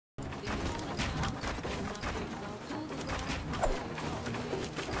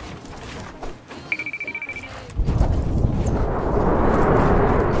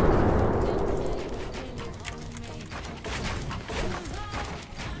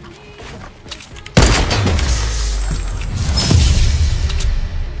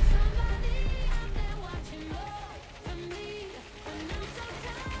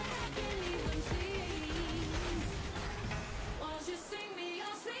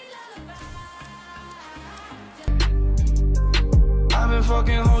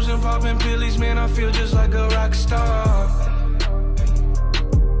fucking hoes and popping pillies, man, I feel just like a rock star.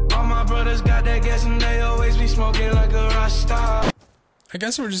 All my brothers got that gas and they always be smoking like a rock star. I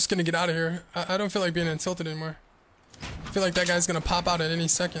guess we're just gonna get out of here. I don't feel like being insulted anymore. I feel like that guy's gonna pop out at any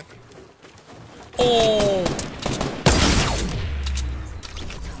second. Oh!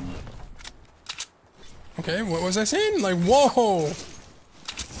 Okay, what was I saying? Like, whoa!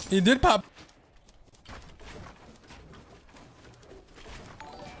 He did pop.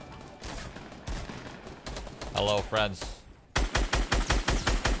 Hello, friends.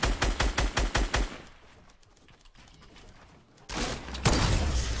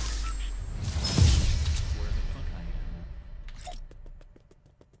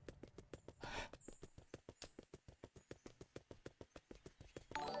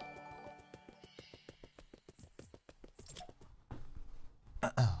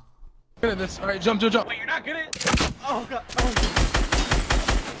 Good at this. All right, jump. Wait, you're not good at it? Oh god. Oh.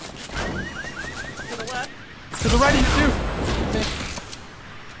 To the left. To the right, you too. Okay.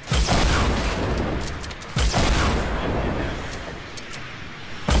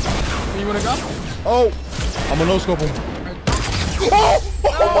 Where you wanna go? Oh! I'm gonna no-scope him. Right. Oh!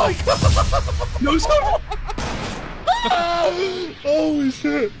 Oh my god! No scope! Holy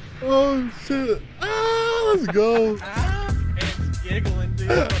shit! Oh shit! Ah, let's go! It's giggling, dude.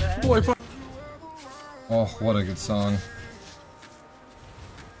 What happened? Boy, fuck. Oh, what a good song.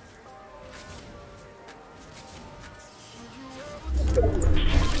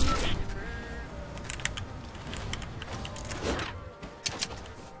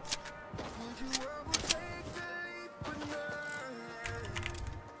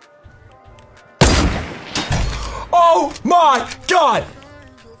 Oh my god!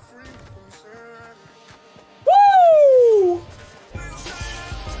 Woo!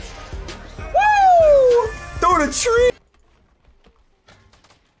 Woo! Through the tree!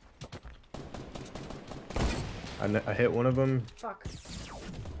 I hit one of them. Fuck.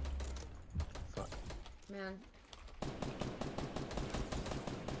 Fuck. Man.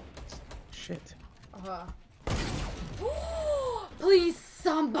 Shit. Please,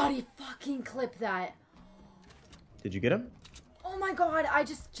 somebody fucking clip that. Did you get him? Oh my god, I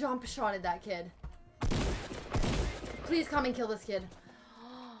just jump shotted that kid. Please come and kill this kid.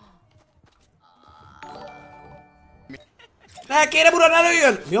 Ne, kérem uram, ne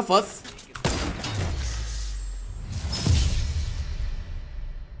lőjön! Mi a fasz?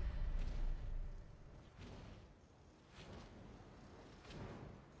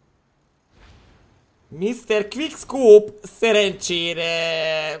 Mr. Quickscope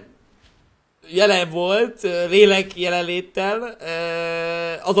szerencsére jelen volt, lélek jelenléttel,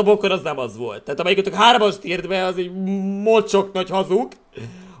 az a bokor az nem az volt. Tehát amelyikötök hármas tért be, az egy mocsok nagy hazug.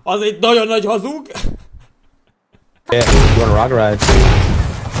 Az egy nagyon nagy hazug. Yeah, you want a rock ride?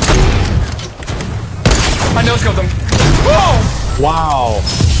 I no-scoped him. Wow!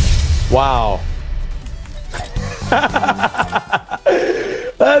 Wow!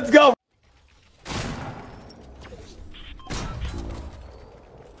 Let's go!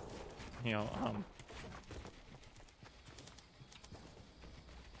 You know,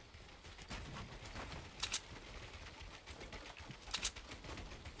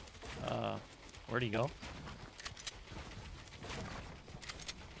 where'd he go?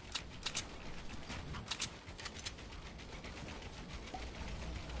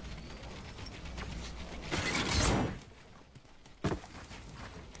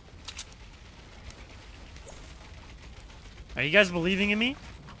 Are you guys believing in me?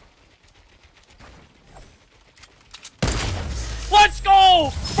 Let's go!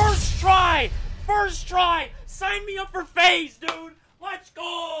 First try! First try! Sign me up for phase, dude! Let's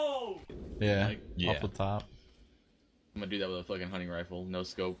go! Yeah, Like, off the top. I'm gonna do that with a fucking hunting rifle, no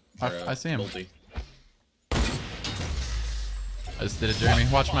scope. I see him. Multi. I just did it, Jeremy.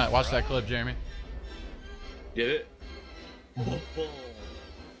 Watch that clip, Jeremy. Get it? Did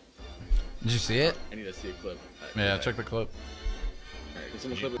you see it? I need to see a clip. Yeah, check the clip. Alright, can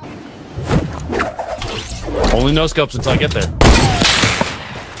someone clip it? Only no scopes until I get there.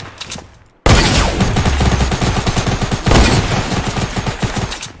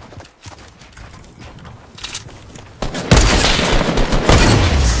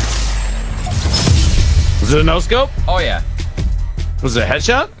 Was it a no scope? Oh yeah. Was it a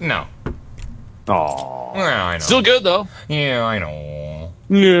headshot? No. Oh. Yeah, I know. Still good though. Yeah, I know.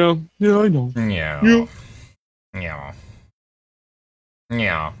 Yeah. Yeah, I know. Yeah. Yeah. Yeah.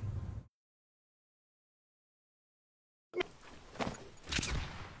 Yeah.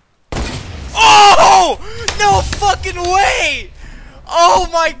 Oh! No fucking way! Oh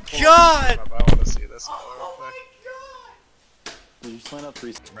my god! I want to see this. Oh my god! you just went up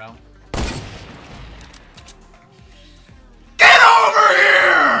 3, bro. Get over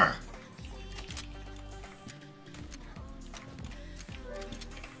here!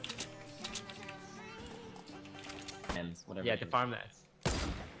 Whatever. Yeah, the farmlands.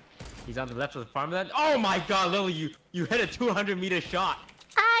 He's on the left of the farmland. Oh my god, Lily, you hit a 200-meter shot.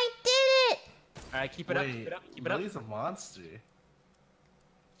 I did it! Alright, keep it up, keep it up, keep it up. Lily's a monster.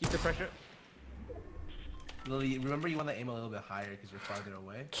 Keep the pressure. Lily, remember you want to aim a little bit higher because you're farther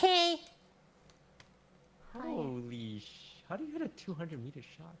away? Okay. Holy how do you hit a 200-meter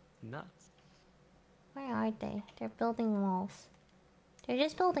shot? Nuts. Where are they? They're building walls. They're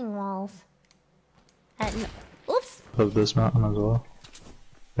just building walls. Oops! Of this mountain as well.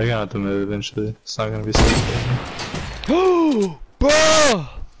 They're gonna have to move eventually. It's not gonna be safe. Oh, bro!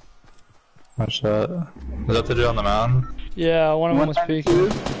 Nice shot. Is that the dude on the mountain? Yeah, one of them was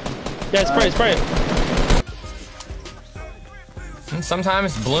peeking. Yeah, spray it.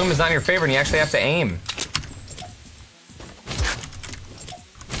 Sometimes bloom is not your favorite and you actually have to aim.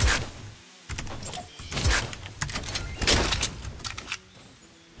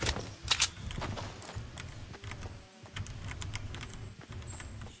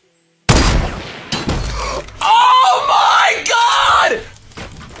 Oh my god!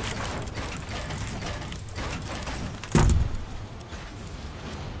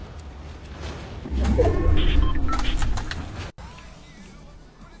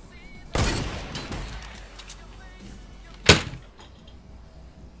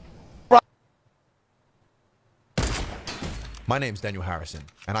 My name's Daniel Harrison,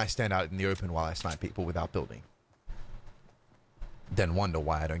 and I stand out in the open while I snipe people without building. Then wonder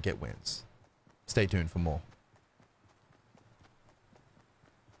why I don't get wins. Stay tuned for more.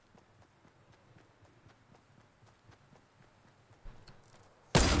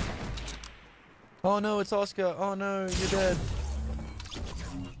 Oh no, it's Oscar. Oh no, you're dead.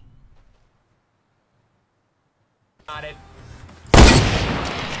 Got it.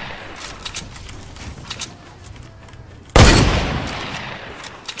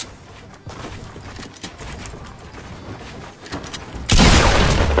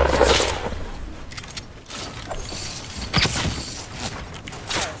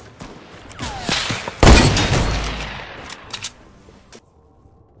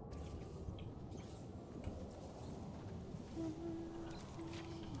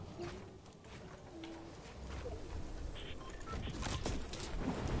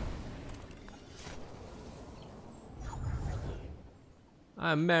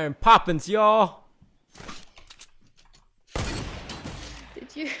 I'm Mary Poppins, y'all.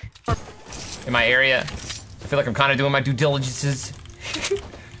 Did you? In my area, I feel like I'm kind of doing my due diligences.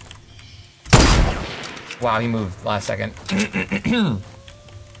 Wow, he moved last second.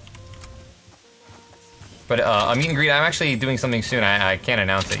 But a meet and greet, I'm actually doing something soon. I can't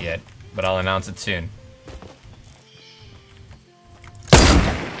announce it yet, but I'll announce it soon.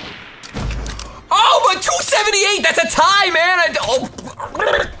 Oh, but 278! That's a tie, man!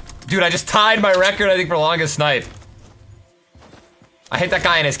 Dude, I just tied my record, I think, for longest snipe. I hit that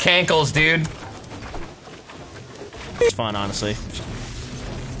guy in his cankles, dude. It's fun, honestly.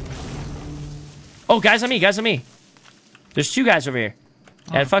 Oh, guys on me, guys on me. There's 2 guys over here.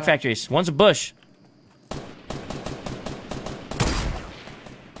 At Fuck Factories. One's a bush.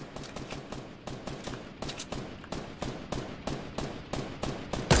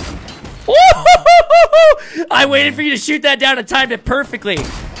 I waited for you to shoot that down and timed it perfectly.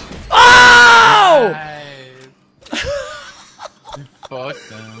 Oh! Fuck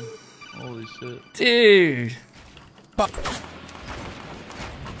them. Holy shit. Dude. But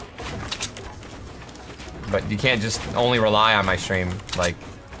you can't just only rely on my stream, like...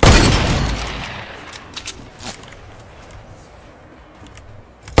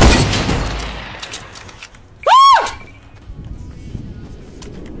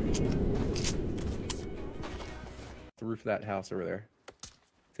 The roof of that house over there.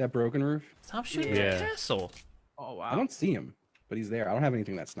 Is that broken roof? Stop shooting that castle. Oh wow. I don't see him, but he's there. I don't have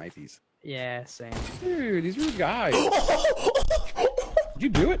anything that snipies. Yeah, same. Dude, these are guys. Did you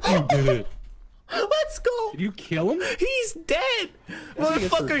do it? You did it. Let's go. Did you kill him? He's dead. That's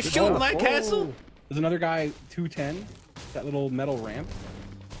Motherfucker shooting my castle. There's another guy, 210. That little metal ramp.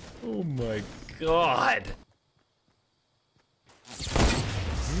 Oh my god.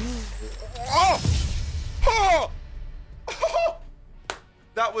 Oh! Oh!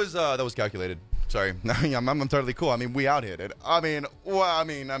 That was calculated. Sorry. I'm totally cool. I mean, we out here, dude. I mean, well, I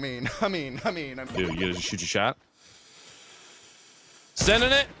mean. Dude, you just shoot your shot.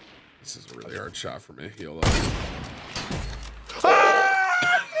 Sending it. This is a really hard shot for me. Heal up.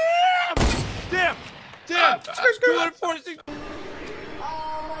 Damn! 246.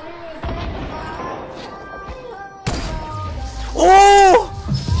 Oh!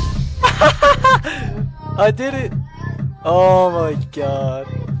 I did it! Oh my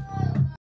god.